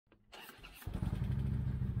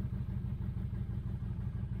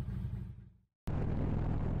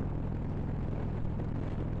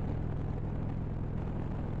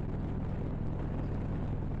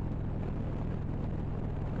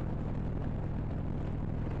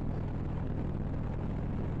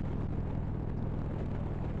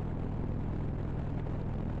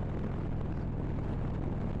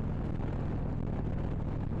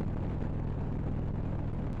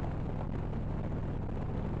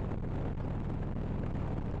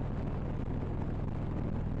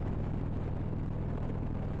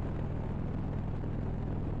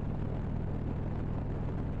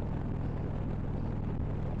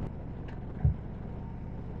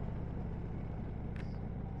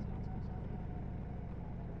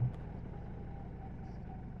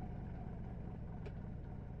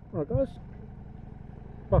Alright guys,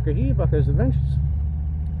 Bucko here, Bucko's Adventures.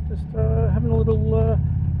 Just having a little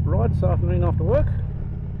ride this afternoon after work.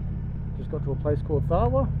 Just got to a place called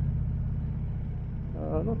Tharwa,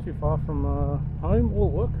 not too far from home or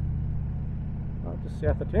work, just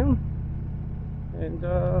south of town. And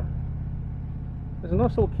there's a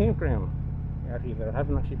nice little campground out here that I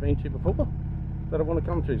haven't actually been to before that I want to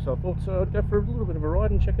come to, so I thought I'd go for a little bit of a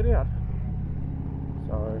ride and check it out.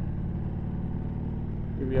 So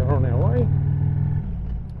here we are on our way.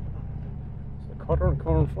 It's the Cardo and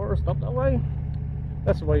Corn Forest up that way.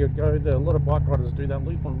 That's the way you'd go. A lot of bike riders do that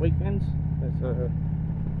loop on weekends. There's the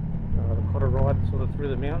Cardo ride sort of through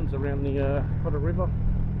the mountains around the Cardo River.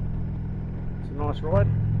 It's a nice ride.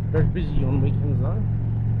 Very busy on weekends though.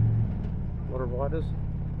 A lot of riders.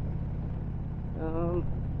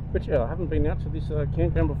 But yeah, I haven't been out to this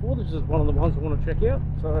campground before. This is one of the ones I want to check out.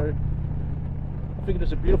 So I figured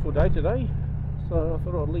it's a beautiful day today, so I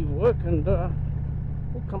thought I'd leave work and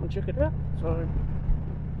we'll come and check it out. So here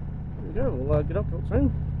we go. We'll get up to it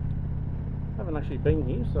soon. Haven't actually been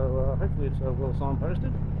here, so hopefully it's well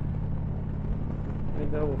signposted.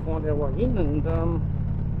 And we'll find our way in, and I'll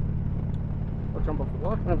jump off the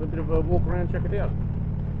bike and have a bit of a walk around, check it out.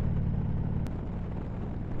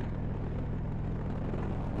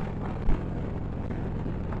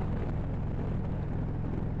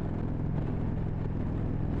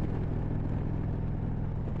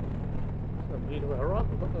 Here to our right,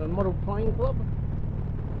 we've got the Moto Playing Club.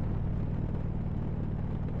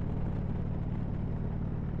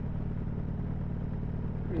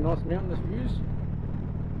 Pretty nice mountainous views.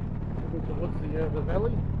 Looking towards the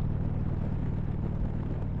valley.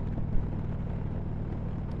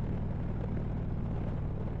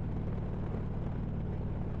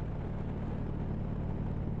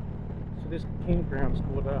 So this campground is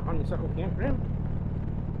called Honeysuckle Campground.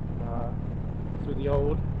 Through the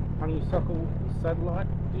old Honeysuckle satellite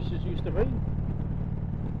dishes used to be.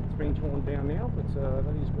 It's been torn down now, but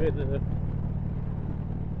that is where the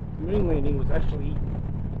moon landing was actually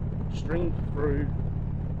streamed through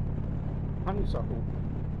Honeysuckle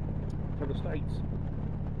to the States.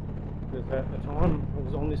 Because at the time it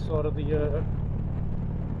was on this side of the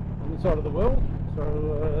world, so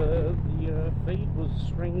the feed was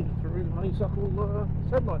streamed through Honeysuckle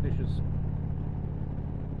satellite dishes.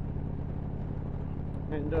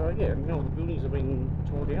 And yeah, now the buildings have been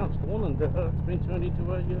torn down, and it's been turned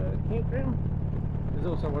into a campground. There's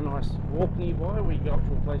also a nice walk nearby where you go up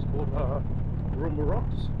to a place called Rumba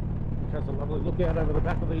Rocks, which has a lovely lookout over the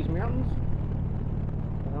back of these mountains.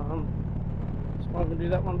 So I'm going to do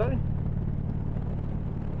that one day.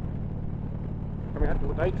 Come out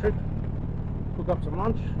to a day trip, cook up some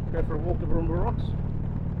lunch, go for a walk to Rumba Rocks.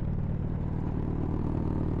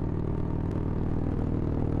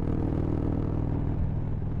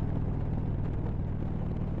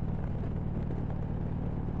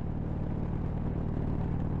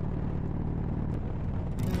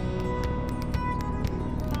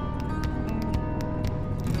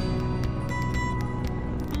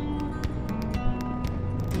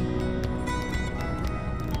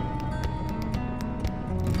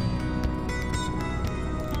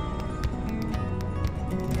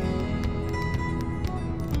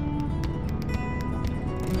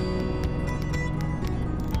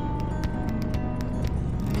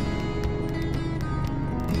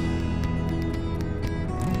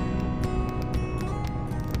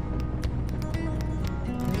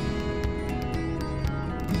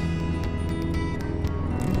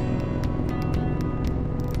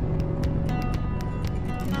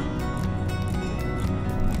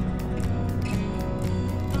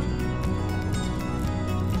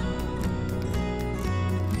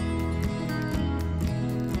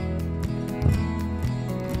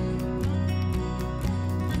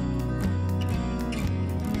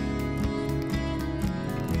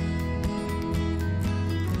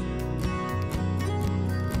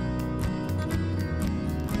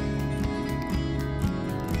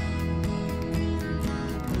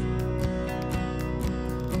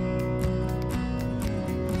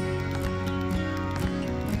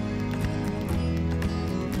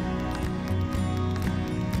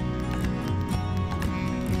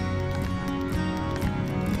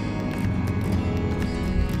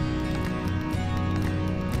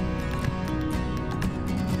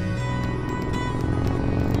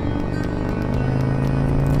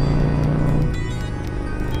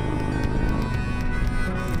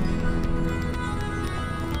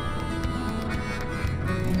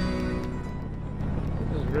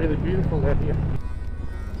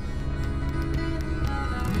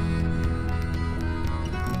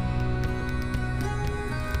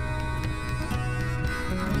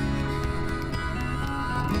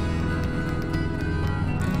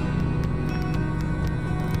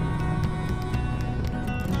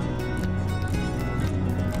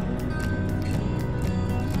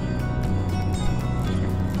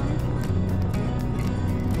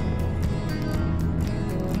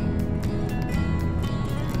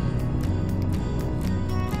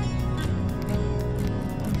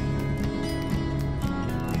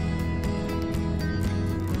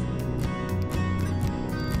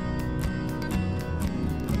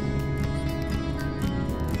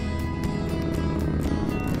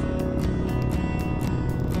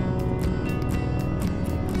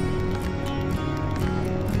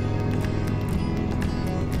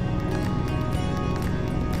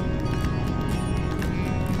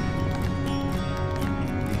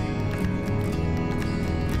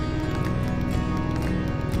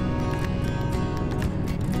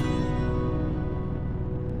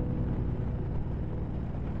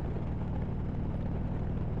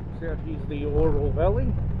 out here's the Oral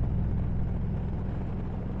Valley.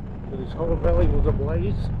 So this whole valley was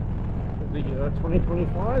ablaze with the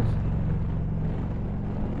 2025s.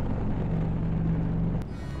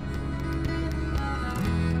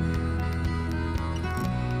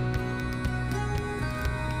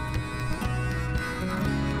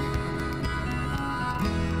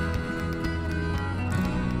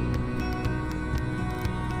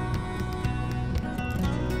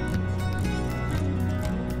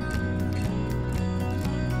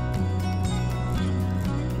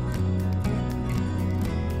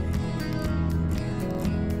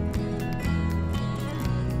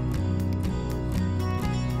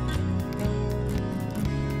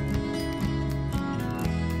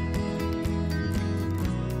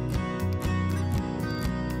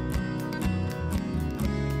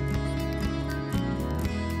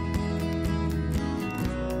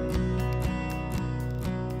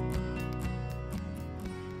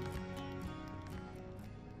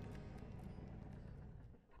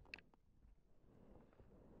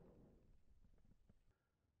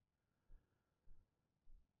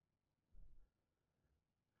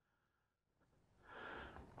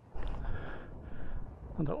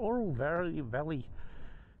 And the Oral Valley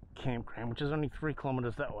Campground, which is only 3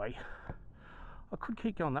 kilometres that way. I could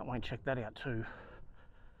keep going that way and check that out too.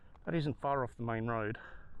 That isn't far off the main road.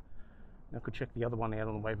 I could check the other one out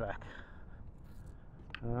on the way back.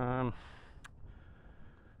 Since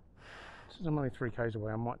I'm only 3 k's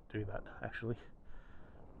away, I might do that actually.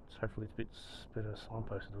 So hopefully it's a bit better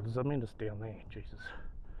signposted. Does that mean it's down there? Jesus.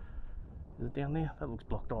 Is it down there? That looks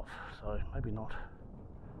blocked off, so maybe not.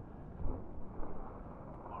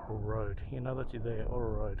 Oral Road. You know that's there,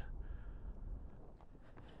 Oral Road.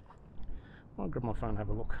 I'll grab my phone and have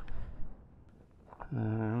a look.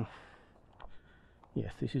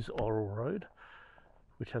 Yes, this is Oral Road,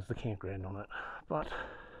 which has the campground on it, but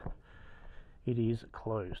it is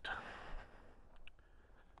closed.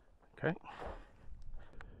 Okay.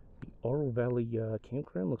 The Oral Valley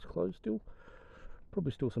campground looks closed still.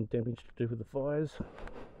 Probably still some damage to do with the fires.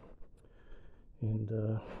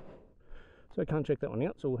 And so I can't check that one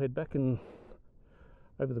out, so we'll head back and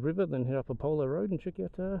over the river, then head up Apollo Road and check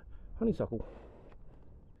out Honeysuckle.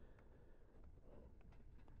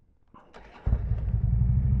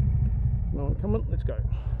 No one coming, let's go.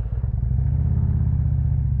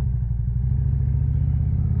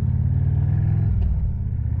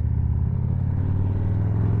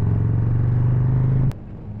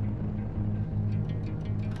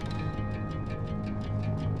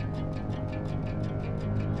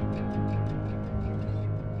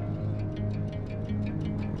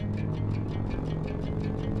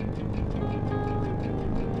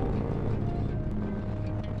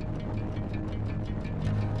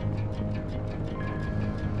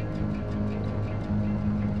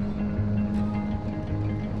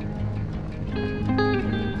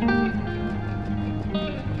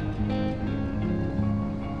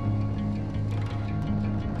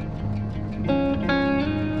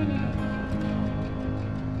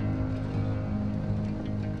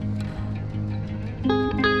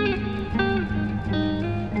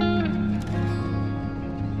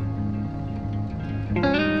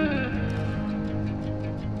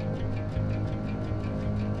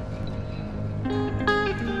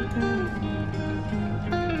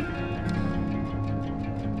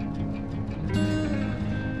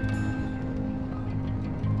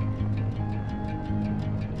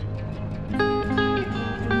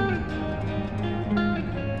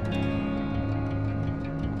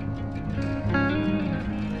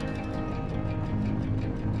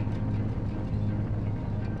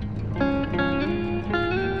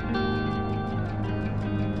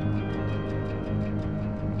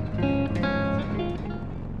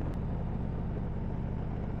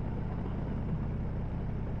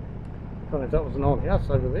 I don't know if that was an old house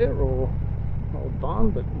over there or an old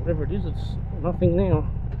barn, but whatever it is, it's nothing now.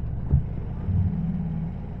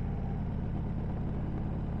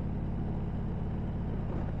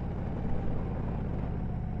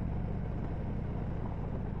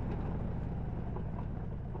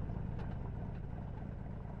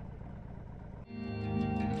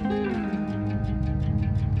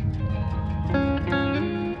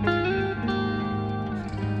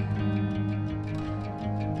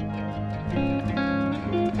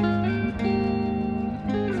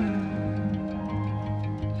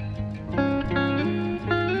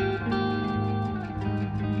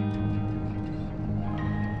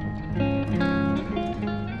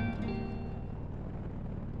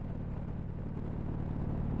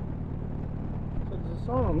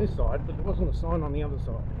 On this side, but there wasn't a sign on the other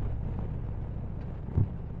side.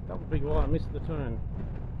 That would be why I missed the turn.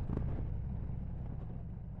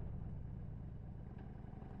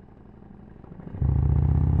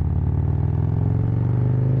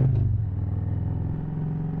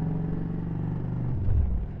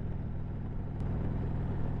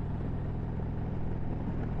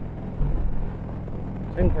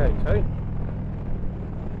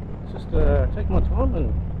 Just take my time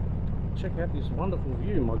and check out this wonderful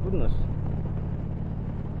view. My goodness.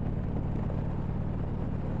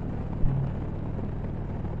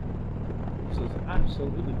 This is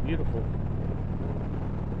absolutely beautiful.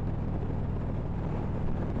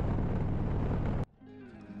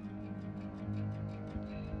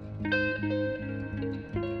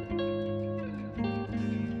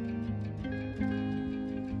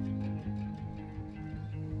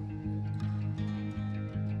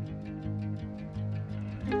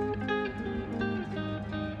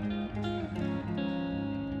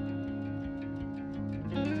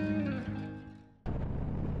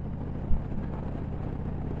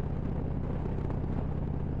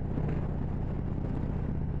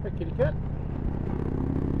 Hey, kitty cat.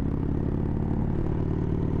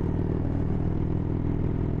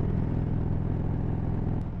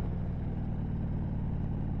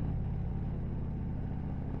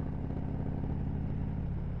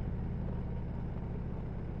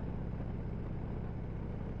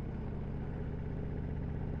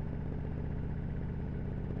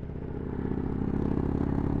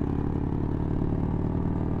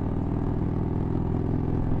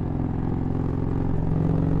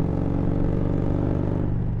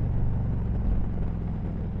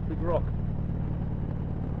 Rock.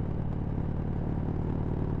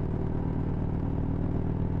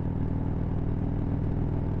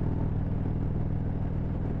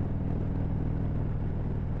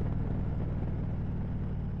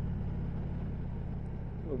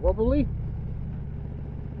 A little wobbly.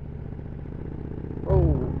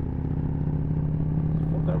 Oh,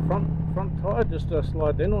 that front tyre just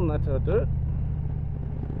slide in on that dirt.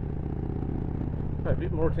 Pay a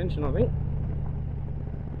bit more attention, I think.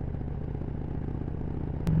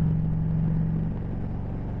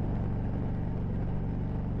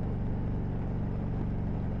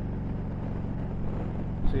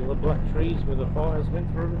 See the black trees where the fires went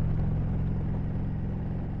through.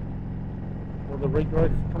 All the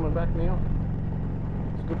regrowth coming back now.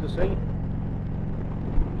 It's good to see.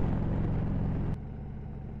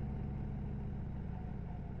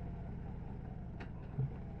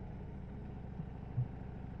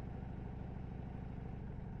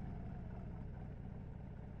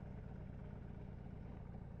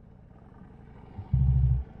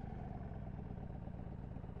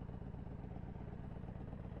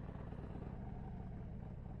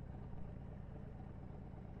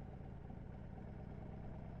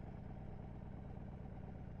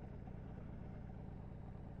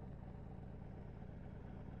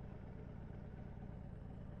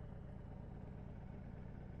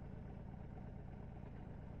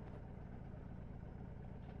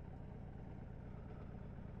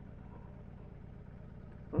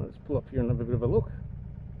 Right, let's pull up here and have a bit of a look.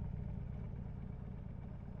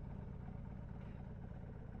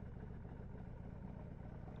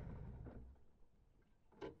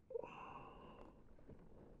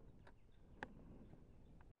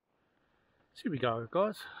 So here we go,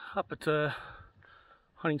 guys, up at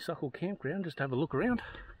Honeysuckle Campground, just to have a look around,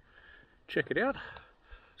 check it out.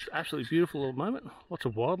 It's absolutely beautiful at the moment, lots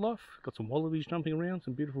of wildlife, got some wallabies jumping around,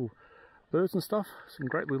 some beautiful birds and stuff, some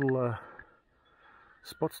great little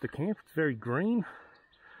spots to camp. It's very green.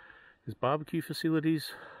 There's barbecue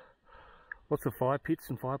facilities, lots of fire pits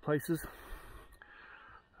and fireplaces.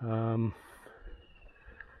 There's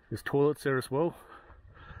toilets there as well,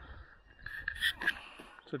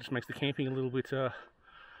 so it just makes the camping a little bit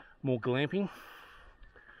more glamping.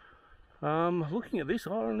 Looking at this,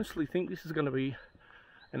 I honestly think this is going to be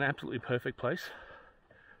an absolutely perfect place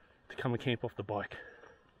to come and camp off the bike.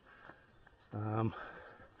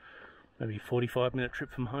 Maybe a 45-minute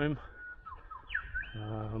trip from home.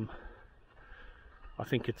 I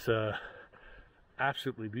think it's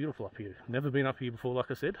absolutely beautiful up here. Never been up here before,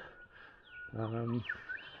 like I said.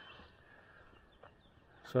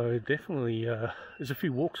 So definitely, there's a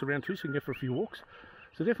few walks around too, so you can go for a few walks.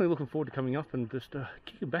 So definitely looking forward to coming up and just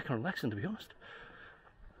kicking back and relaxing, to be honest.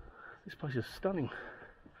 This place is stunning.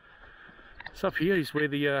 So up here is where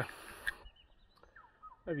the, over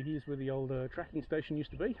here is where the old tracking station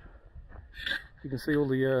used to be. You can see all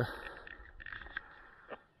the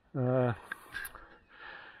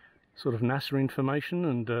sort of NASA information,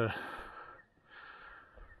 and there's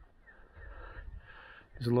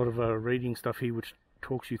a lot of reading stuff here which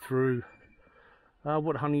talks you through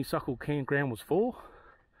what Honeysuckle Campground was for.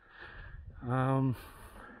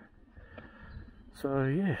 So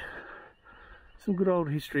yeah, some good old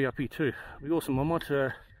history up here too. It'll be awesome. I might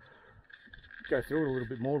go through it a little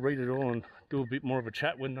bit more, read it all, and do a bit more of a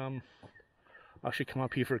chat when I actually come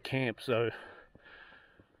up here for a camp. So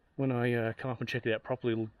when I come up and check it out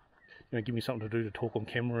properly, it'll know, give me something to do to talk on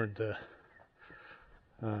camera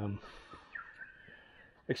and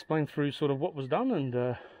explain through sort of what was done and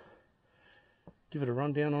give it a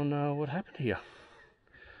rundown on what happened here.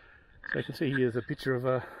 So you can see here's a picture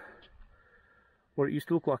of what it used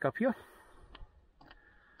to look like up here.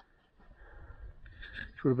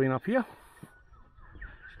 Should have been up here.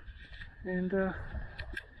 And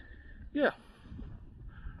yeah.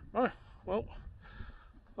 Right, well,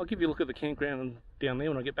 I'll give you a look at the campground down there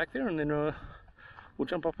when I get back there, and then we'll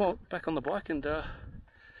jump back on the bike and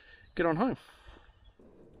get on home.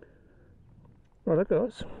 Right,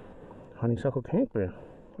 guys, Honeysuckle Campground.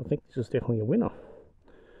 I think this is definitely a winner.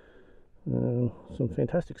 Some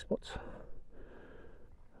fantastic spots.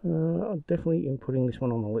 I'm definitely putting this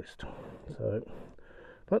one on the list. So,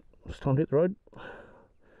 but it's time to hit the road.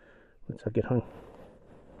 Let's get home.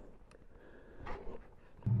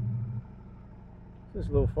 There's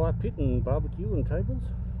a little fire pit and barbecue and tables.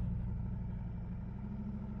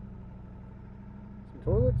 Some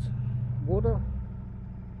toilets, water.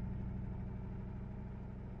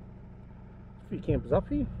 A few campers up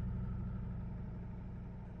here.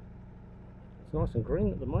 It's nice and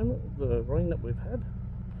green at the moment, the rain that we've had.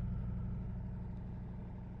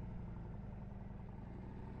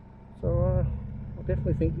 So I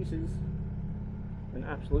definitely think this is an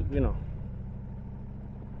absolute winner.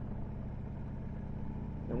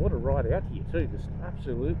 And what a ride out here too, just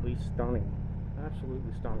absolutely stunning,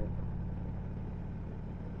 absolutely stunning.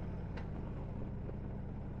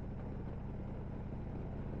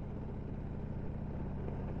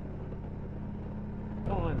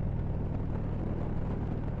 Fine.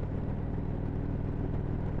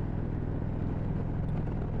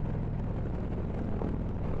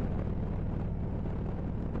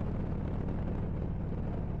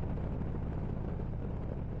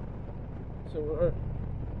 So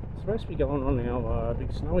supposed to be going on our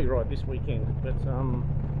big snowy ride this weekend, but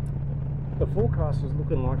the forecast is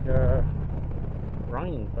looking like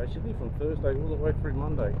rain basically from Thursday all the way through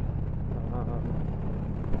Monday.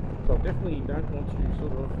 So I definitely don't want to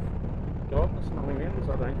sort of go up the snowy mountains,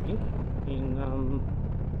 I don't think, in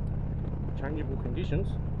changeable conditions,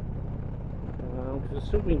 because it's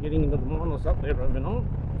still been getting into the minus up there overnight,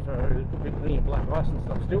 so there could be plenty of black ice and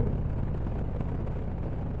stuff still.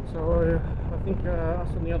 So I think us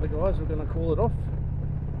and the other guys are going to call it off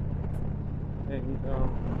and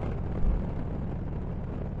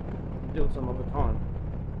do it some other time,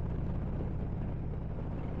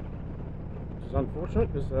 which is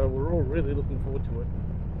unfortunate because we're all really looking forward to it.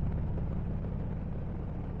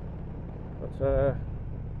 But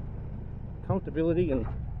comfortability and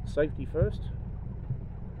safety first.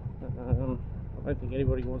 I don't think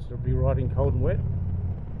anybody wants to be riding cold and wet,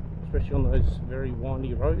 especially on those very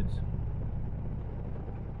windy roads.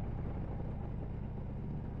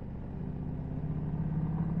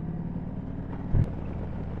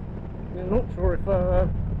 I'm not sure if the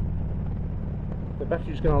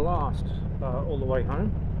battery's going to last all the way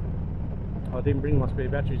home. I didn't bring my spare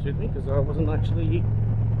batteries with me because I wasn't actually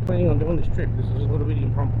planning on doing this trip. This is a little bit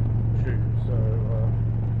impromptu, so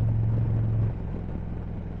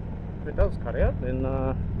if it does cut out, then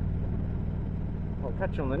I'll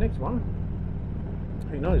catch you on the next one.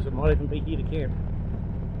 Who knows, it might even be here to camp.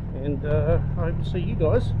 And I hope to see you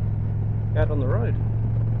guys out on the road.